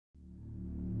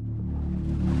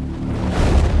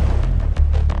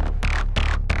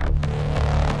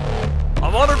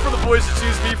boys to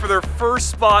choose me for their first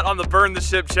spot on the Burn the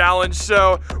Ship Challenge.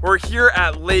 So we're here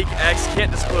at Lake X. Can't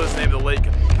disclose the name of the lake.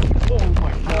 Oh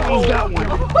my God. That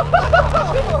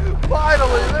one.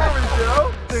 Finally, there we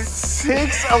go.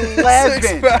 6'11".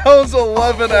 6 pounds,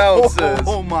 11 ounces.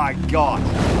 Oh my God.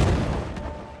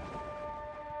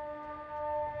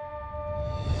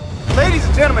 Ladies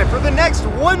and gentlemen, for the next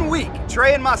 1 week,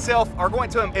 Trey and myself are going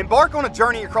to embark on a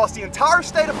journey across the entire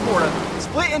state of Florida,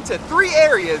 split into 3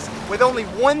 areas with only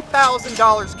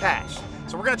 $1,000 cash.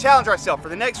 So we're going to challenge ourselves for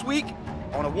the next week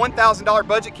on a $1,000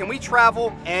 budget. Can we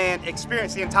travel and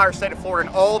experience the entire state of Florida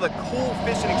and all the cool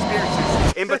fishing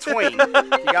experiences in between?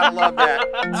 You gotta love that.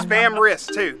 Spam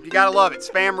risk too. You gotta love it.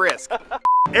 Spam risk.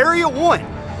 Area 1,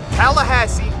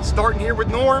 Tallahassee, starting here with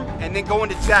Norm and then going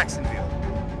to Jacksonville.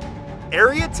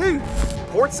 Area 2,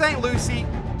 Port St. Lucie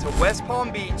to West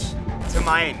Palm Beach to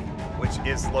Miami, which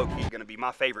is low-key gonna be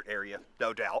my favorite area,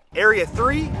 no doubt. Area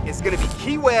 3 is gonna be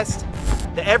Key West,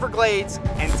 the Everglades,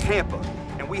 and Tampa.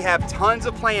 And we have tons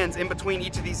of plans in between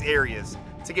each of these areas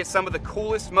to get some of the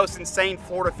coolest, most insane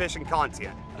Florida fishing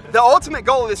content. The ultimate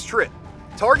goal of this trip,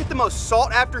 target the most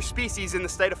sought-after species in the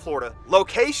state of Florida,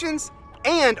 locations,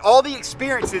 and all the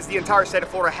experiences the entire state of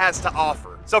Florida has to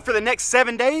offer. So for the next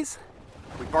 7 days,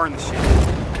 we burn the ship.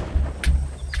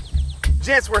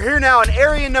 Gents, we're here now in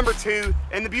area number 2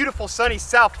 in the beautiful sunny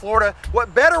South Florida.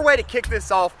 What better way to kick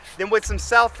this off than with some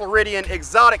South Floridian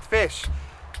exotic fish?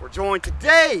 We're joined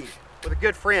today with a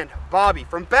good friend, Bobby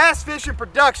from Bass Fishing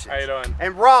Productions. How you doing?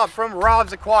 And Rob from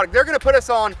Rob's Aquatic. They're gonna put us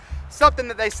on something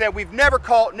that they said we've never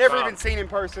caught, never even seen in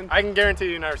person. I can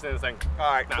guarantee you've never seen this thing.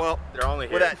 All right, well, they're only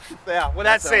here. With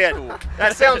that said, cool.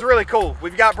 That sounds really cool.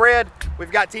 We've got bread,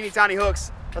 we've got teeny tiny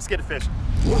hooks. Let's get to fishing.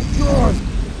 Let's go!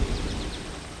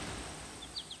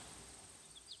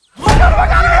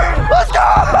 Let's go!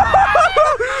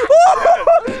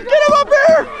 Get him up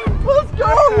here! Let's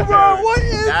go, bro! What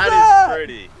is that? That is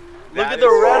pretty. Look at the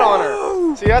red on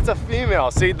her. See, that's a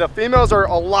female. See, the females are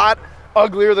a lot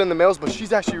uglier than the males, but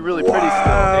she's actually really pretty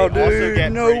still. They also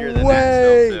get no prettier than way.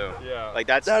 that still, too. Yeah. Like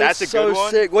that's That a is so good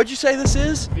one. sick. What'd you say this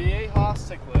is? Vieja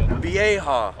cichlid.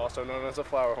 Vieja. Also known as a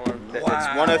flower horn. Wow. It's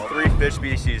one of 3 fish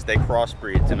species they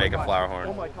crossbreed to make a flower horn.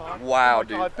 Oh my God. Wow, Oh my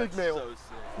dude. God, big male. So sick.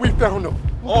 We found him.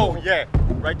 Oh yeah,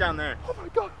 right down there. Oh my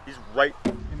God. He's right.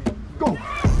 Go.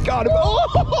 Got him. Oh!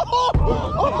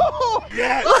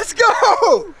 Yes. Let's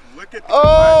go. Look at the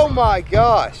Oh my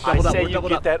gosh. I say you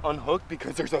get that unhooked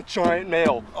because there's a giant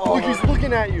male. Look, he's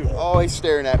looking at you. Oh, he's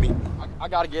staring at me. I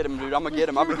gotta get him, dude. I'm gonna get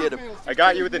him. I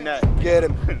got you with the net. Get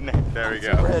him. There we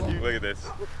go. Look at this.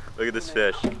 Look at this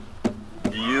fish.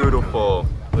 Beautiful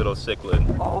little cichlid.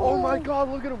 Oh my God,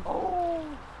 look at him. Oh,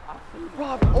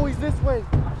 Rob, oh, he's this way.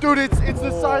 Dude, it's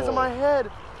the size of my head.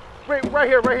 Wait, right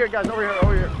here, guys, over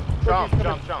here. Jump.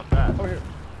 That. Over here.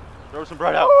 Throw some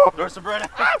bread out. Throw some bread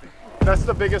out. That's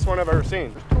the biggest one I've ever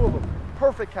seen. There's 2 of them.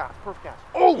 Perfect cast.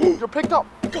 Oh, you're picked up.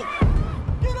 Go.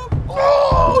 Get him.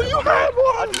 Oh, you had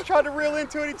one. I just tried to reel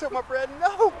into it. He took my bread. No.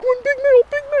 One big male.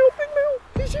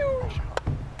 He's huge.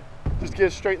 Just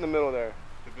get straight in the middle there.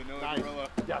 The vanilla gorilla.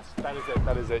 Yes,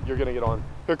 that is it. You're gonna get on.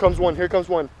 Here comes one.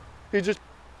 He just,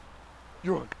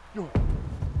 you're on.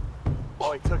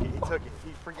 Oh, he took it.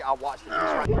 He freaking, I watched it.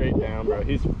 Straight down, bro.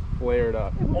 He's flared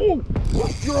up. Oh,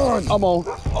 you're on. I'm on.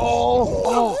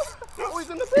 Oh, he's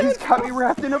in the bin. He's got me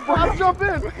wrapped in a I'll bread. jump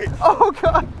in. Oh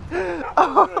God.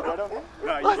 Oh,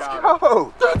 let's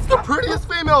go. That's the prettiest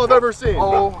female I've ever seen.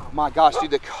 Oh my gosh,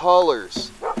 dude, the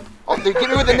colors. Oh, dude, get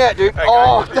me with the net, dude. I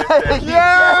Oh, got you. thank you.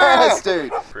 Yes,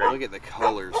 dude. Look at the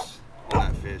colors on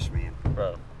that fish, man.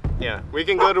 Bro. Yeah, we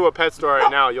can go to a pet store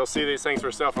right now. You'll see these things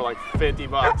for sale for like 50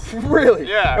 bucks. Really?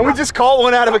 Yeah. And we just caught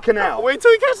one out of a canal. Wait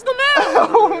till he catches the man.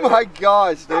 Oh my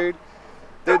gosh, dude.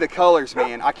 Dude, the colors,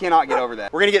 man. I cannot get over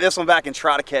that. We're gonna get this one back and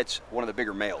try to catch one of the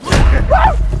bigger males.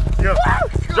 Yo,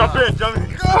 jump in.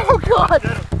 Oh God.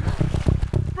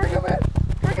 Bring him in.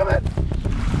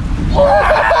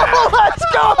 Oh, let's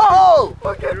go.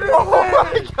 Look at this. Oh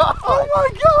my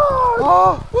God.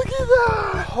 Oh, look at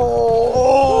that.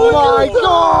 Oh my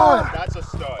God. That's a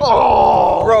stud.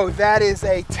 Oh, Bro, that is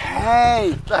a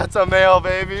tank. that's a male,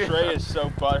 baby. Trey is so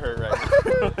butthurt right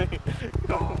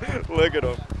now. Look at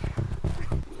him.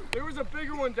 There was a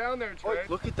bigger one down there, Trey.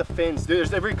 Look at the fins, dude.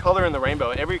 There's every color in the rainbow.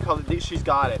 Every color. She's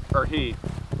got it, or he.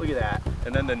 Look at that.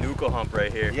 And then the nuchal hump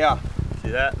right here. Yeah. See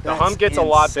that? The hump gets a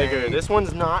lot insane. bigger. This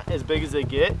one's not as big as they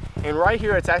get. And right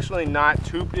here, it's actually not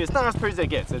too, it's not as pretty as it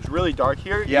gets. It's really dark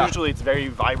here. Yeah. Usually it's very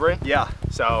vibrant. Yeah.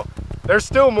 So there's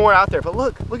still more out there, but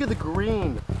look at the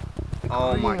green.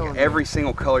 Oh my God. Every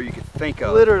single color you could think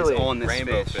of Literally. is on this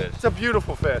Rainbow fish. fish. It's a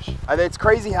beautiful fish. It's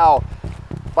crazy how,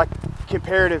 like,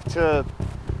 comparative to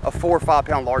a 4 or 5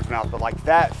 pound largemouth, but like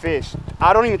that fish,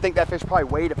 I don't even think that fish probably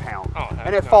weighed a pound. Oh, heck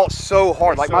and it no. fought so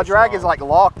hard. They're Like so my drag strong. is like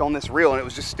locked on this reel and it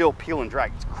was just still peeling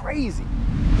drag. It's crazy.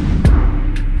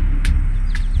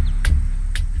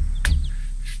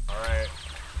 All right,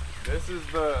 this is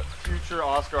the future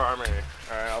Oscar Armory.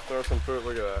 All right, I'll throw some food.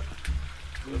 Look at that.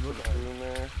 Put some food in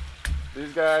there.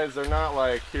 These guys, they're not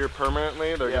like here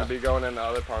permanently. They're gonna be going into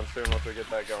other ponds soon once we get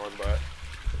that going. But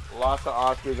lots of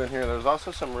Oscars in here. There's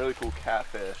also some really cool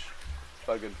catfish.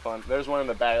 Fucking fun. There's one in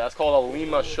the bag. That's called a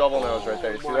Lima shovel nose right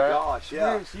there. You see that? Gosh,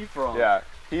 yeah. Where's he from? Yeah.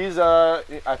 He's I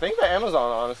think the Amazon,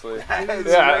 honestly.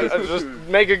 Yeah, just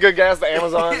make a good guess. The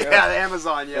Amazon. Yeah, the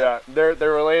Amazon. Yeah, they're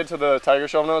related to the tiger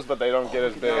shovelnose, but they don't get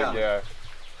as big. Yeah.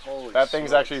 Holy That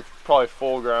thing's actually probably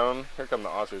full grown. Here come the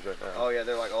Oscars right now. Oh yeah,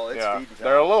 they're like, oh, it's Yeah, feeding time.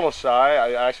 they're a little shy.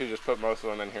 I actually just put most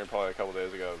of them in here probably a couple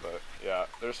days ago, but yeah,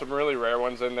 there's some really rare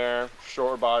ones in there.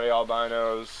 Short body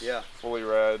albinos. Yeah. Fully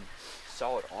red.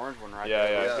 Solid orange one right Yeah,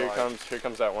 there. yeah. Here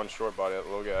comes that one short body, that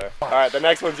little guy. All right, the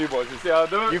next one's you boys. You see how I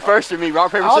do it? You first or me?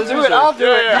 Rock, paper, I'll scissors? do it. I'll do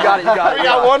it. Yeah. You got it. You got it. We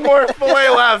got one more fillet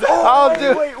left. I'll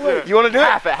do it. Wait. You want to do it?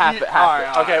 Half it. Half it.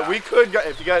 Half it. Okay, we could go.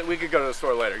 If you guys, we could go to the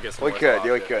store later. Get some. We more could, stuff.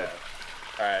 yeah, we could.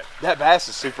 All right. That bass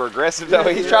is super aggressive though.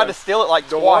 He He tried tried to. to steal it like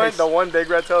The twice. one big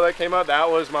red tail that came up, that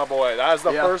was my boy. That was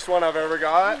the Yeah. first one I've ever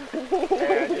got.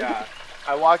 And yeah,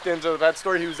 I walked into that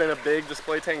store. He was in a big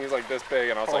display tank. He's like this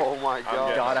big, and I was like, Oh my I'm god.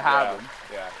 getting Gotta it. have Yeah. him.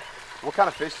 Yeah. What kind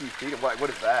of fish do you feed him? What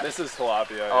is that? This is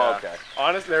tilapia. Oh, yeah. okay.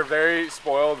 Honestly, they're very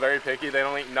spoiled, very picky. They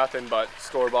don't eat nothing but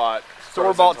store-bought.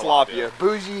 Store-bought frozen tilapia.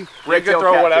 Bougie You red can tail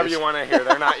throw whatever catfish. you want in here.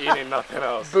 They're not eating nothing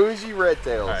else. Bougie red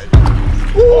tails. All right.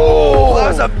 Oh, that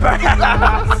was a bass.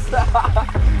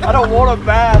 I don't want a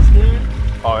bass, dude.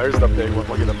 Oh, there's the big one.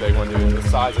 Look at the big one, dude. The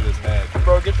size of his head.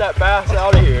 Bro, get that bass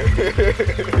out of here.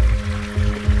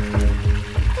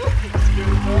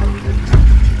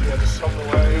 Yeah, just shove him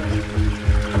away.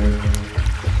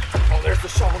 Oh, there's the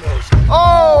shovel nose.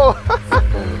 Oh.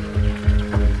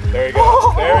 There he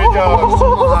goes. There he goes.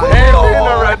 my And gosh. in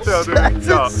the red tail, dude. That's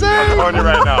No, insane. I'm telling you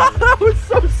right now. That was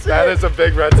so sick. That is a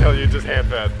big red tail you just hand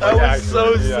fed. That was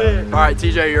so sick. All right,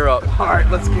 TJ, you're up. All right,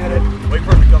 let's get it. Wait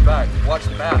for him to come back. Watch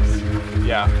the bass.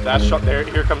 Yeah, that's there.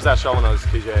 Here comes that shovel nose,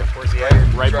 TJ. Where's he at?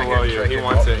 Right Right below here, you. right He here.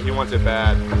 wants it. He wants it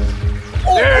bad.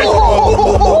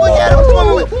 Oh, look at him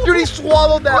swimming. Dude, he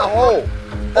swallowed that whole.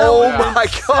 Oh Yeah. my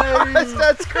gosh,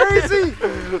 that's crazy.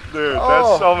 Dude, Oh.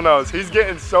 that's shovel nose. He's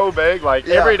getting so big. Like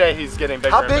Yeah. every day he's getting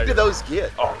bigger. How and big bigger. do those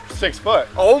get? Oh, 6 foot.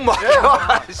 Oh my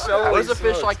gosh. What does a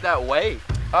fish like that weigh?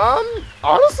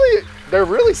 Honestly, they're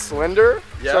really slender.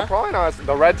 Yeah? So probably not.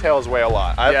 The red tails weigh a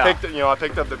lot. I Yeah.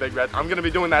 picked up the big red. I'm gonna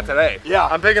be doing that today. Yeah.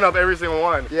 I'm picking up every single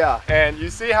one. Yeah. And you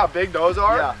see how big those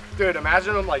are? Yeah. Dude,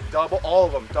 imagine them like all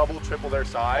of them, double, triple their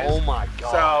size. Oh my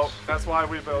gosh. So that's why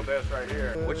we built this right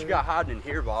here. What you got hiding in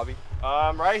here, Bobby?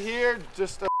 Right here,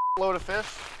 just a load of fish,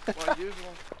 like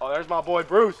usual. Oh, there's my boy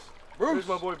Bruce. Bruce,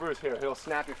 my boy Bruce. Here, he'll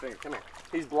snap your finger. Come here.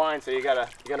 He's blind, so you gotta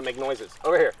make noises.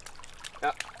 Over here.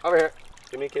 Yeah, over here.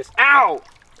 Give me a kiss. Ow!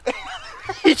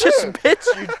 He just bit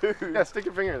you, dude. Yeah, stick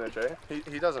your finger in there, Trey.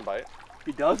 He doesn't bite.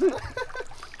 He doesn't?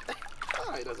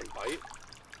 Oh, he doesn't bite.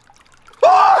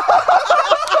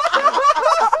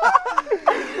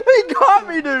 He got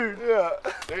me, dude. Yeah.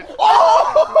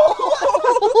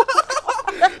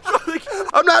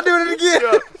 I'm not doing it again.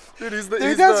 Yeah. Dude,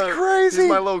 Dude, that's crazy. He's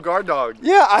my little guard dog.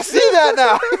 Yeah, I see that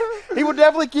now. He will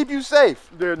definitely keep you safe.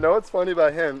 Dude, know what's funny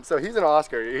about him? So he's an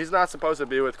Oscar. He's not supposed to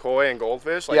be with koi and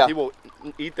goldfish. Like Yeah. he will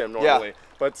eat them normally.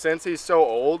 But since he's so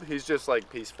old, he's just like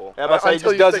peaceful. Yeah, I'm about to say, he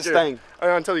Until just you does stick his your- thing.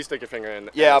 Until you stick your finger in.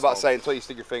 Yeah, I'm about to his say until you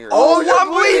stick your finger in. Oh, I'm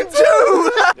bleeding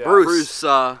too. Yeah. Bruce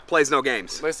plays no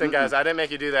games. Listen, guys, I didn't make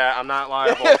you do that. I'm not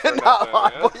liable for Not nothing.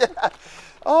 liable, yeah.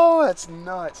 Oh, that's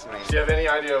nuts, man. Do you have any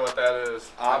idea what that is?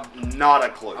 Not a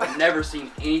clue. I've never seen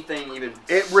anything even.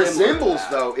 It similar to resembles, that.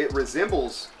 though, it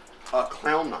resembles a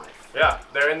clown knife. Yeah,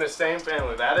 they're in the same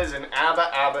family. That is an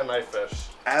Abba knife fish.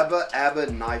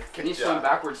 Abba knife. Can you Yeah. swim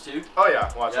backwards too? Oh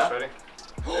yeah, watch Yeah? this, ready?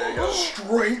 There you go.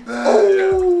 Straight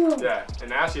back. Yeah, and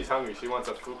now she's hungry. She wants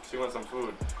some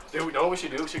food. Dude, you know what we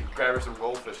should do? We should grab her some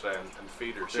goldfish then and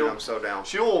feed her. Dude, I'm so down.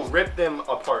 She will rip them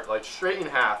apart, like straight in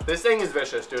half. This thing is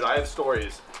vicious, dude. I have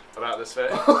stories about this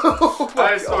fish. I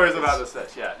have stories about this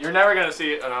fish, yeah. You're never gonna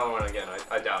see another one again,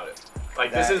 I doubt it.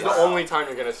 Like, this That is the is- only time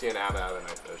you're gonna see an Abba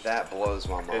knife fish. That blows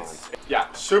my mind. Yeah,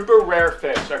 super rare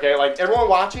fish, okay? Like, everyone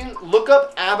watching, look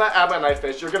up Abba knife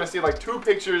fish. You're gonna see like 2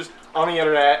 pictures on the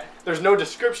internet. There's no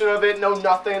description of it, no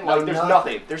nothing. Like, there's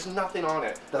nothing. There's nothing on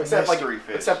it. The except mystery like,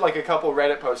 fish. except like a couple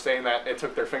Reddit posts saying that it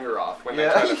took their finger off when they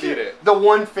tried to feed it. The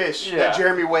one fish Yeah. that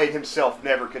Jeremy Wade himself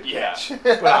never could Yeah, catch.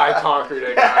 but I conquered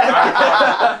it,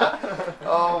 guys.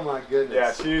 Oh my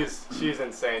goodness. Yeah, she's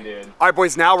insane, dude. All right,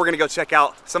 boys, now we're gonna go check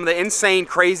out some of the insane,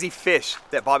 crazy fish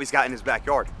that Bobby's got in his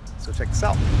backyard. So check this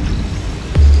out.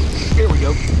 Here we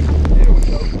go. Here we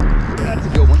go. That's a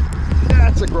good one.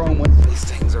 That's a grown one. These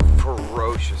things are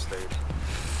ferocious, dude.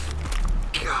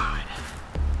 God.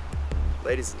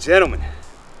 Ladies and gentlemen,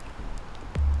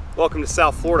 welcome to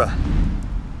South Florida.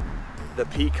 The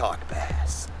peacock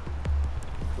bass.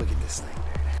 Look at this thing, dude.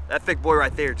 That thick boy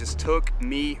right there just took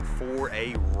me for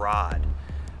a ride.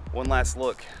 One last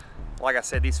look. Like I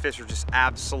said, these fish are just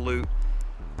absolute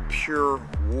pure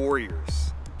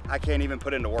warriors. I can't even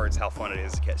put into words how fun it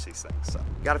is to catch these things. So,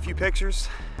 got a few pictures.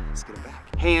 Let's get them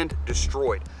back. Hand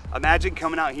destroyed. Imagine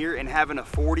coming out here and having a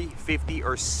 40, 50,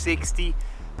 or 60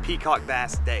 peacock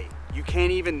bass day. You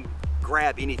can't even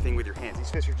grab anything with your hands.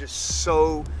 These fish are just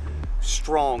so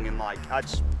strong and like,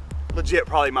 legit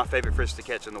probably my favorite fish to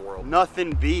catch in the world.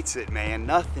 Nothing beats it, man.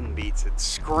 Nothing beats it.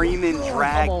 Screaming,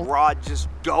 drag, rod just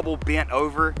double bent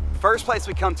over. First place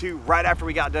we come to right after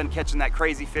we got done catching that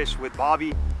crazy fish with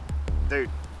Bobby. Dude,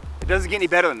 it doesn't get any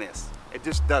better than this. It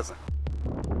just doesn't.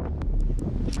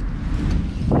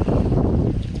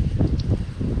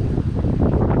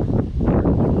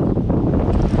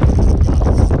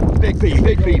 Big P,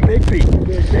 big P, big P,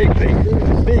 big P, big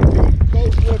P.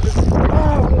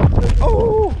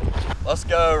 Oh! Let's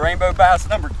go, rainbow bass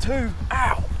number 2.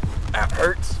 Ow! That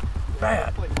hurts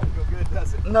bad.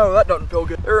 No, that doesn't feel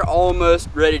good. They're almost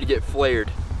ready to get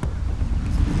flared.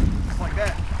 Just like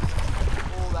that.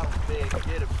 Oh, that was big.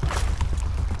 Get him.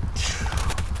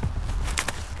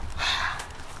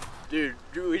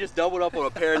 Dude, we just doubled up on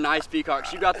a pair of nice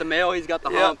peacocks. You got the male, he's got the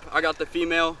hump. I got the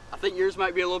female. I think yours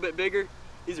might be a little bit bigger.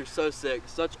 These are so sick.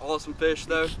 Such awesome fish,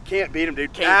 though. Can't beat them,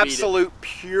 dude. Can't beat it. Absolute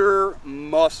pure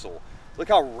muscle. Look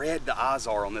how red the eyes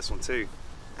are on this one, too.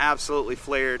 Absolutely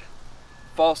flared.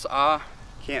 False eye.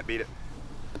 Can't beat it.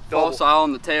 False eye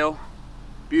on the tail.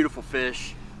 Beautiful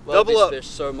fish. Love Double these up. fish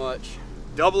so much.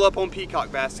 Double up on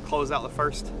peacock bass to close out the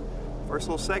first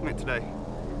little segment today.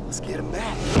 Let's get them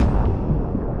back.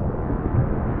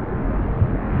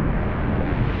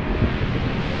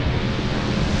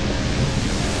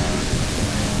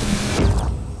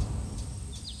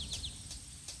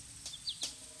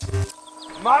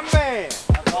 My man!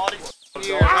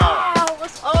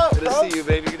 What's up, Good to see you,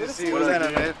 baby. Good to see you. What's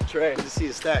happening, man? Trey. Good to see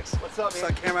you, Stacks. What's up,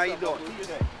 man? Camera? How you doing?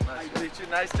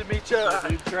 Nice to meet you.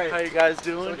 Trey. How you guys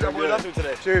doing? What y'all up to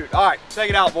today? Dude, all right, check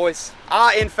it out, boys.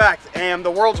 I, in fact, am the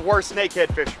world's worst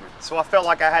snakehead fisherman. So I felt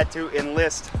like I had to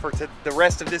enlist for the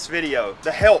rest of this video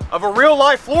the help of a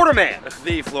real-life Florida man.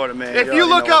 The Florida man. If you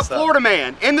look up Florida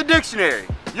man in the dictionary,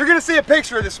 you're gonna see a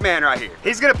picture of this man right here.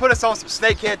 He's gonna put us on some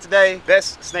snakehead today.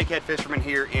 Best snakehead fisherman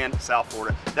here in South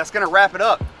Florida. That's gonna wrap it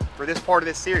up for this part of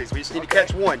this series. We just need to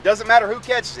catch one. Doesn't matter who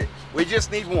catches it. We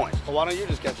just need one. Well, why don't you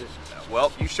just catch it?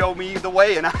 Well, you show me the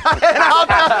way and, I'll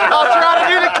try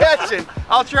to do the catching.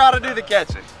 I'll try to do the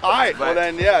catching. All right. Well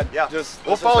then, yeah.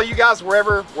 We'll follow you guys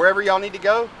wherever y'all need to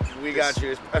go. We got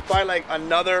you. It's probably like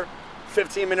another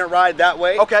 15-minute ride that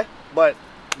way. Okay. But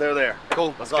they're there.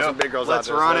 Cool. Let's go. Some big girls Let's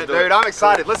out there. run So it, dude. I'm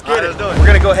excited. Let's get it. Let's do it. We're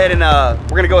gonna go ahead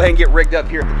and get rigged up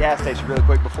here at the gas station really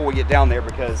quick before we get down there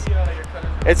because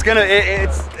it's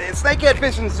snakehead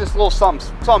fishing is just a little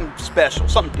something special,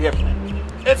 something different.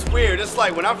 It's weird. It's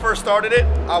like when I first started it,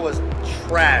 I was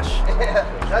trash.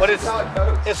 But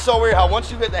it's so weird how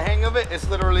once you get the hang of it, it's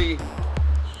literally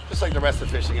just like the rest of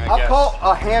fishing, I guess. I've caught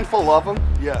a handful of them.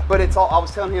 Yeah. But it's all, I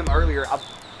was telling him earlier,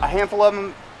 a handful of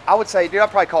them, I would say, dude, I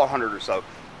probably caught 100 or so.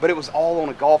 But it was all on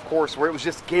a golf course where it was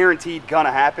just guaranteed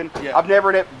gonna happen. Yeah. I've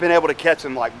never been able to catch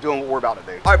them like doing what we're about to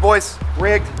do. All right, boys,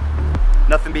 rigged.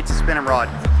 Nothing beats a spinning rod.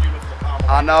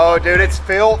 I know, dude, it's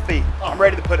filthy. I'm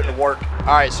ready to put it to work.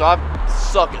 All right, so I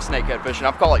suck at snakehead fishing.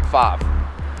 I've caught like 5.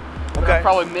 Okay. I've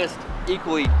probably missed the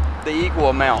equal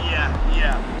amount.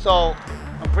 Yeah. So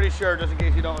I'm pretty sure, just in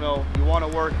case you don't know, you want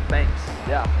to work banks.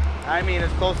 Yeah. I mean,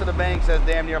 as close to the banks as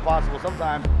damn near possible.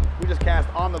 Sometimes we just cast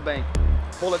on the bank,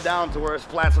 pull it down to where it's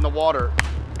flats in the water,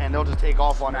 and they'll just take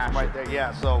off on it right there.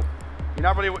 Yeah. So you're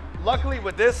not really. Luckily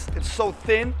with this, it's so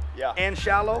thin and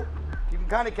shallow. You can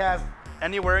kind of cast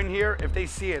anywhere in here. If they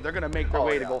see it, they're gonna make their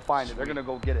way to go find it. They're gonna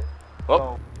go get it. Oh.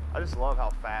 So, I just love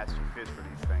how fast you fish for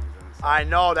these things. I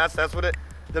know that's what it.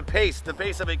 The pace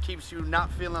of it keeps you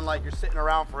not feeling like you're sitting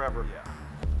around forever. Yeah.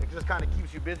 It just kind of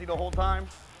keeps you busy the whole time,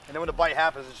 and then when the bite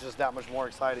happens, it's just that much more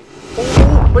exciting.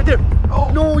 Oh, right there!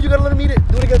 Oh no, you gotta let him eat it.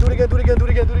 Do it again. Do it again. Do it again. Do it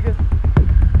again. Do it again.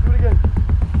 Do it again.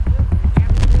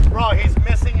 Bro, he's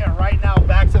missing it right now,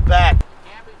 back to back.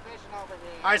 Can't be fishing over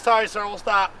here. All right, sorry, sir. We'll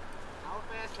stop. No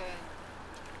fishing.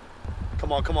 Come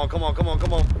Come on, come on, come on, come on,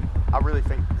 come on. I really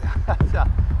think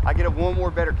I get it one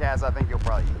more better cast, I think he'll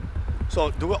probably eat.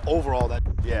 So do it overall that.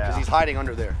 Yeah. Because he's hiding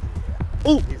under there.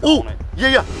 Ooh, He's ooh. on it. Yeah,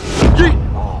 yeah.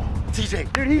 Yeet. Oh,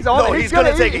 TJ. Dude, he's on No, it. he's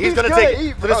gonna take it. He's gonna take it.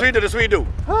 Eat, So this is what you do.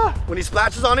 When he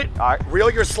splashes on it, All right. reel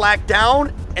your slack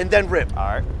down and then rip. All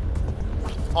right.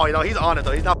 Oh, you know, he's on it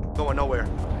though. He's not going nowhere.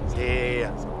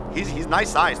 Yeah. He's nice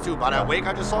size too. By that wake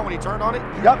I just saw when he turned on it.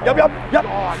 Yup, yup, yup,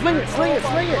 yup. Sling it, sling it,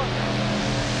 sling it.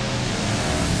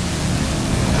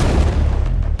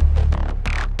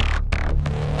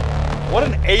 What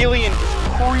an alien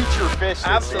creature fish this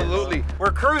Absolutely. is.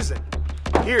 We're cruising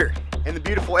here in the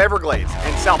beautiful Everglades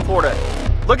in South Florida,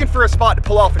 looking for a spot to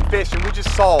pull off and fish, and we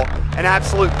just saw an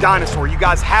absolute dinosaur. You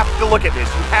guys have to look at this.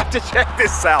 You have to check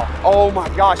this out. Oh my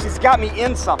gosh, he's got me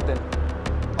in something.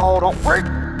 Oh, don't break.